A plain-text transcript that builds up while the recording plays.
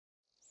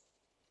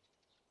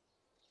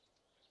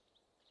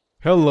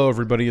Hello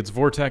everybody, it's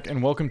Vortac,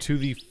 and welcome to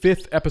the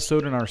 5th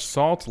episode in our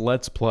Salt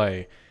Let's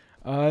Play.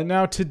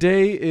 Now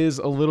today is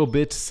a little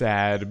bit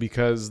sad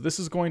because this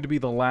is going to be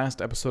the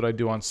last episode I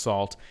do on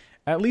Salt,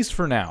 at least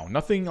for now.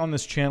 Nothing on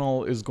this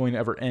channel is going to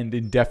ever end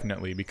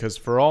indefinitely because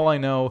for all I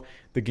know,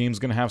 the game's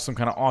going to have some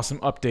kind of awesome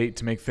update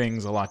to make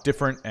things a lot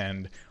different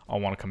and I'll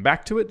want to come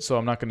back to it, so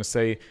I'm not going to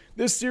say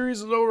this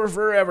series is over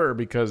forever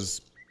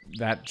because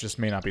that just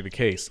may not be the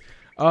case.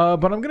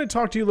 But I'm going to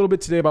talk to you a little bit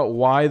today about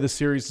why the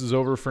series is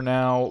over for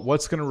now,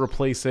 what's going to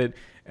replace it,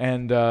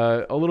 and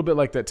a little bit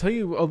like that. Tell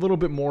you a little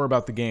bit more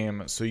about the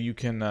game so you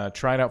can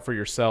try it out for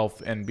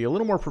yourself and be a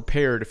little more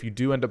prepared if you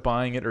do end up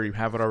buying it or you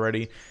have it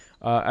already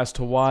as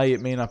to why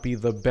it may not be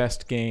the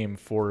best game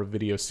for a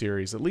video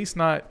series, at least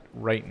not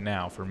right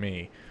now for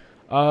me.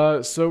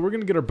 So we're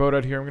going to get our boat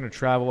out here. I'm going to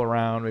travel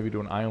around, maybe do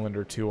an island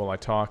or two while I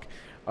talk.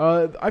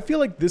 I feel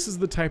like this is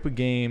the type of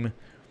game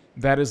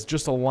that is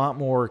just a lot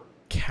more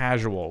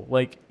casual.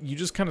 Like, you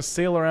just kind of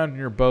sail around in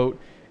your boat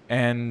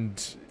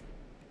and,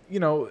 you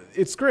know,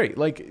 it's great.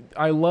 Like,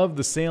 I love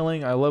the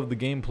sailing, I love the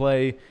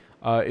gameplay.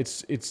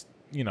 It's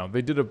you know,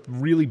 they did a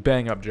really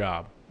bang-up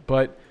job.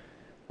 But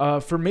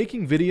for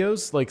making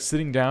videos, like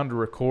sitting down to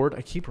record,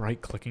 I keep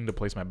right-clicking to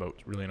place my boat.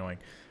 It's really annoying.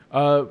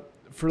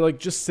 For like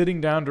just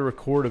sitting down to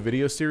record a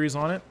video series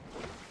on it,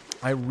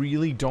 I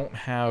really don't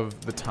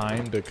have the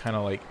time to kind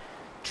of like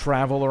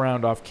travel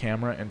around off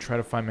camera and try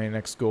to find my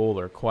next goal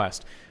or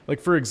quest. Like,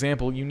 for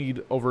example, you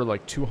need over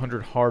like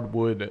 200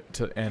 hardwood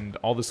and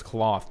all this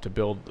cloth to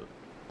build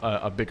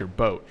a bigger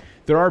boat.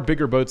 There are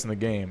bigger boats in the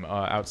game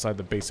outside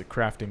the basic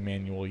crafting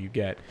manual you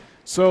get.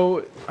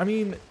 So, I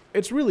mean,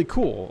 it's really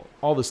cool,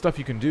 all the stuff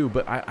you can do,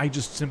 but I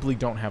just simply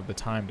don't have the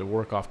time to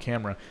work off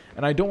camera.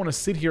 And I don't want to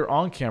sit here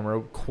on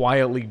camera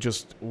quietly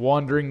just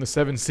wandering the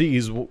seven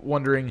seas,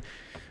 wondering,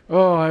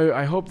 oh,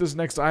 I hope this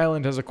next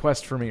island has a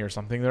quest for me or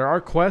something. There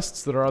are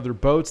quests, there are other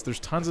boats, there's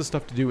tons of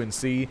stuff to do in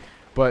sea,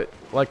 but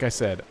like I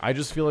said, I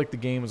just feel like the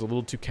game is a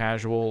little too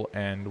casual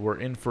and we're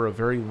in for a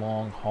very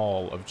long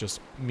haul of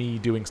just me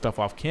doing stuff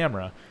off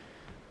camera.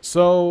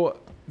 So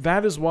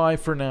that is why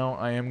for now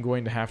I am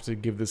going to have to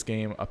give this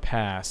game a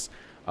pass.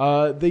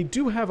 They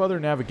do have other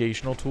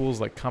navigational tools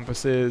like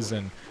compasses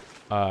and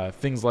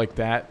things like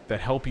that that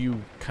help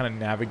you kind of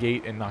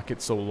navigate and not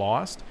get so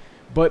lost.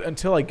 But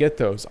until I get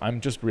those, I'm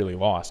just really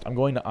lost. I'm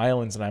going to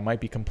islands and I might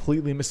be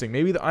completely missing.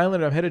 Maybe the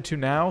island I'm headed to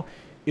now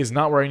is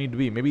not where I need to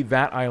be. Maybe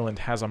that island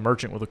has a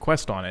merchant with a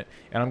quest on it,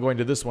 and I'm going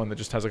to this one that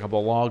just has a couple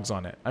of logs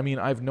on it. I mean,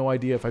 I have no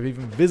idea if I've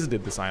even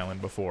visited this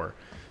island before.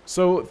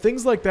 So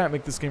things like that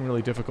make this game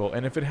really difficult,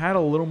 and if it had a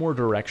little more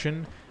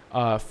direction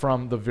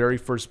from the very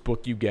first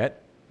book you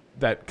get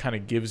that kind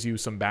of gives you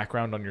some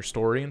background on your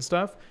story and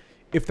stuff,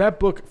 if that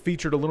book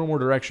featured a little more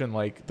direction,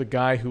 like the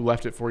guy who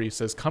left it for you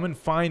says, come and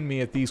find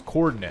me at these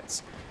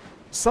coordinates,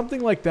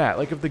 something like that.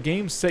 Like if the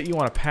game set you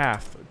on a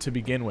path to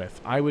begin with,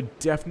 I would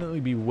definitely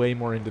be way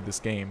more into this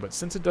game. But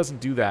since it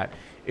doesn't do that,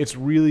 it's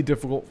really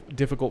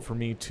difficult for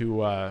me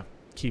to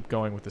keep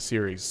going with the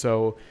series.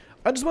 So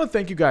I just want to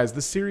thank you guys.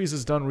 This series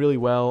has done really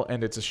well,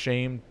 and it's a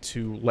shame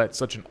to let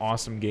such an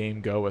awesome game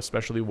go,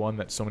 especially one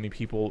that so many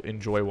people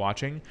enjoy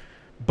watching.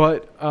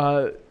 But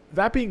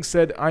that being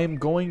said, I am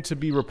going to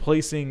be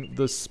replacing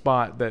the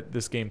spot that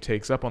this game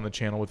takes up on the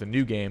channel with a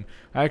new game.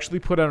 I actually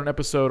put out an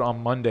episode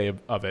on Monday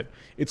of it.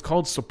 It's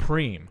called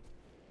Supreme,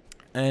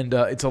 and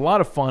it's a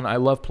lot of fun. I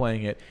love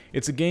playing it.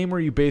 It's a game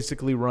where you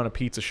basically run a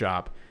pizza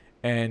shop,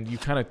 and you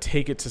kind of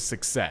take it to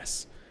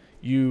success.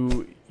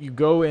 You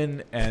go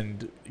in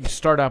and you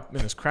start up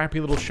in this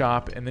crappy little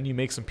shop, and then you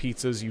make some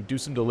pizzas, you do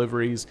some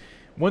deliveries.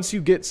 Once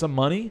you get some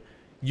money,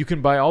 you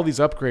can buy all these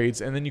upgrades,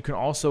 and then you can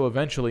also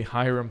eventually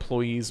hire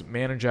employees,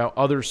 manage out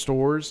other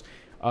stores,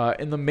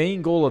 and the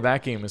main goal of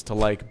that game is to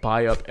like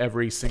buy up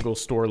every single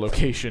store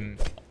location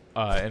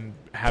and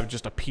have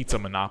just a pizza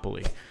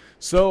monopoly.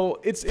 So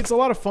it's a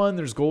lot of fun.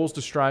 There's goals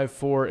to strive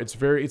for. It's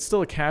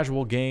still a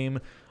casual game,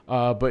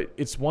 but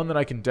it's one that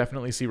I can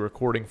definitely see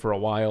recording for a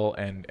while,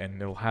 and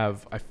it'll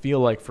have, I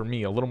feel like for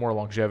me, a little more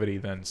longevity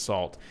than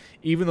Salt.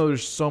 Even though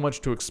there's so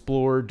much to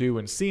explore, do,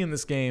 and see in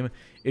this game,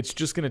 it's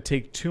just going to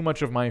take too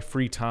much of my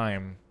free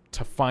time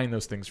to find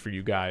those things for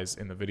you guys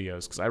in the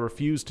videos, because I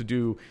refuse to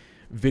do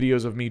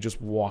videos of me just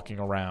walking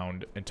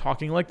around and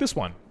talking like this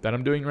one that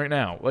I'm doing right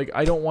now. Like,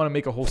 I don't want to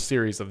make a whole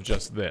series of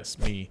just this,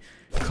 me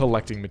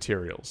collecting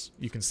materials.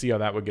 You can see how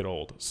that would get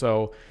old.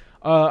 So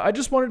I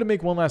just wanted to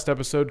make one last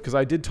episode because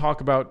I did talk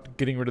about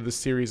getting rid of this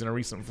series in a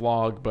recent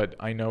vlog, but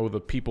I know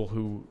the people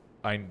who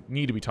I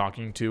need to be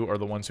talking to are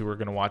the ones who are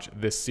going to watch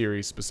this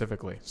series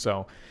specifically.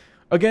 So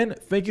again,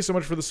 thank you so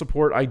much for the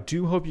support. I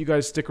do hope you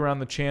guys stick around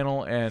the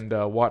channel and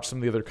watch some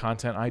of the other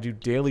content. I do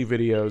daily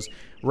videos.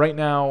 Right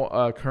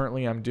now,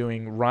 currently I'm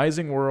doing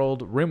Rising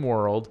World,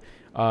 RimWorld,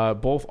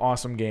 both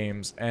awesome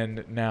games,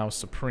 and now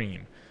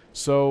Supreme.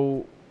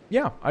 So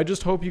yeah, I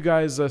just hope you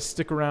guys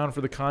stick around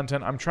for the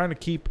content. I'm trying to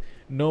keep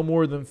no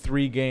more than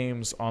 3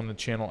 games on the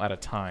channel at a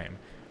time.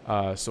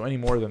 So any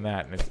more than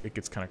that, and it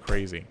gets kind of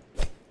crazy.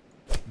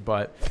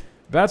 But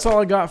That's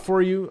all I got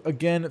for you.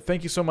 Again,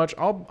 thank you so much.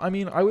 I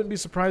mean, I wouldn't be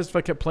surprised if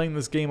I kept playing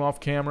this game off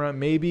camera.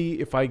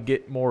 Maybe if I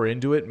get more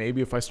into it,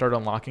 maybe if I start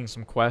unlocking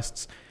some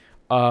quests,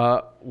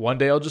 one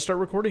day I'll just start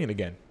recording it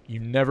again. You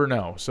never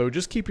know. So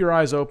just keep your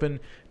eyes open.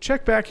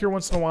 Check back here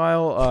once in a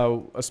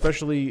while,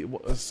 especially,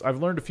 I've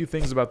learned a few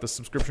things about the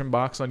subscription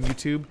box on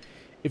YouTube.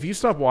 If you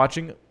stop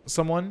watching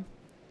someone,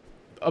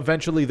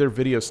 eventually their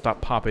videos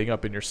stop popping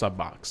up in your sub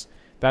box.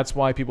 That's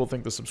why people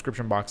think the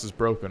subscription box is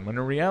broken, when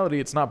in reality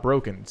it's not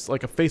broken. It's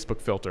like a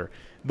Facebook filter.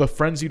 The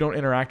friends you don't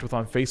interact with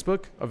on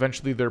Facebook,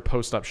 eventually their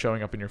posts stop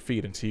showing up in your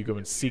feed until you go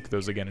and seek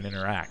those again and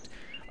interact.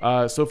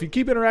 So if you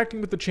keep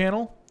interacting with the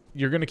channel,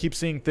 you're going to keep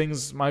seeing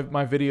things, my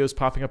videos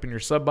popping up in your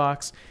sub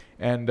box.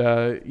 And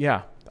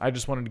yeah, I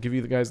just wanted to give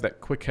you guys that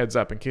quick heads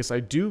up in case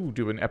I do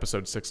an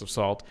episode 6 of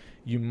Salt.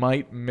 You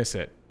might miss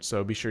it,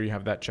 so be sure you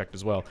have that checked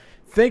as well.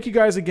 Thank you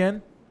guys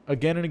again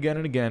and again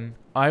and again.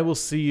 I will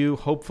see you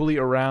hopefully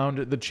around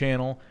the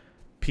channel.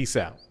 Peace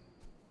out.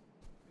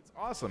 It's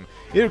awesome.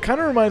 It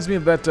kind of reminds me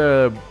of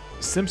that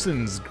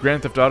Simpsons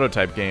Grand Theft Auto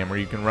type game where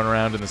you can run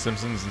around in the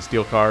Simpsons and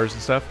steal cars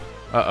and stuff.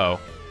 Uh-oh.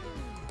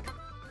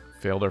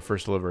 Failed our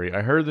first delivery.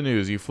 I heard the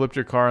news. You flipped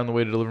your car on the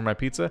way to deliver my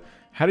pizza?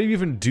 How do you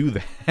even do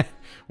that?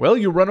 Well,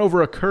 you run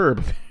over a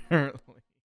curb, apparently.